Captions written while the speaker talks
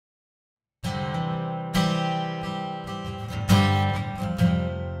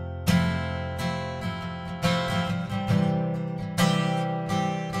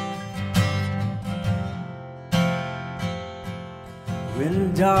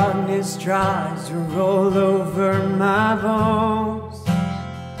When darkness tries to roll over my bones,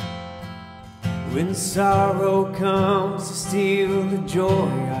 when sorrow comes to steal the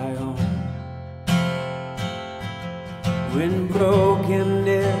joy I own, when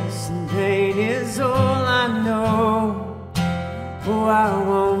brokenness and pain is all I know, oh, I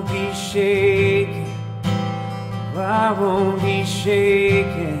won't be shaken, oh, I won't be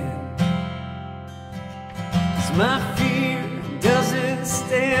shaken. 'Cause my fear doesn't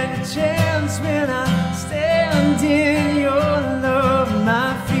stand a chance when I stand in your love.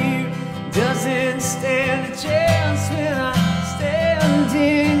 My fear doesn't stand a chance when I stand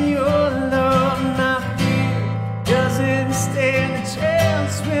in your love. My fear doesn't stand a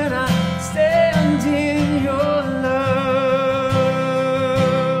chance when I stand in your love.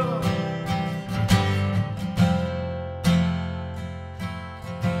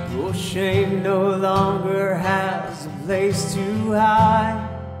 Your shame no longer has a place to hide,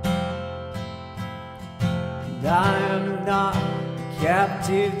 and I am not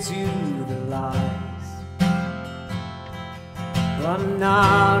captive to the lies. I'm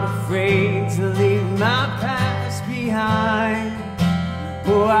not afraid to leave my past behind.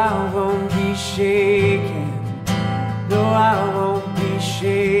 Oh, I won't be shaken, no, I won't be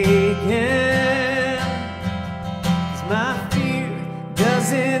shaken. 'Cause my fear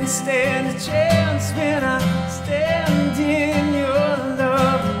doesn't stand a chance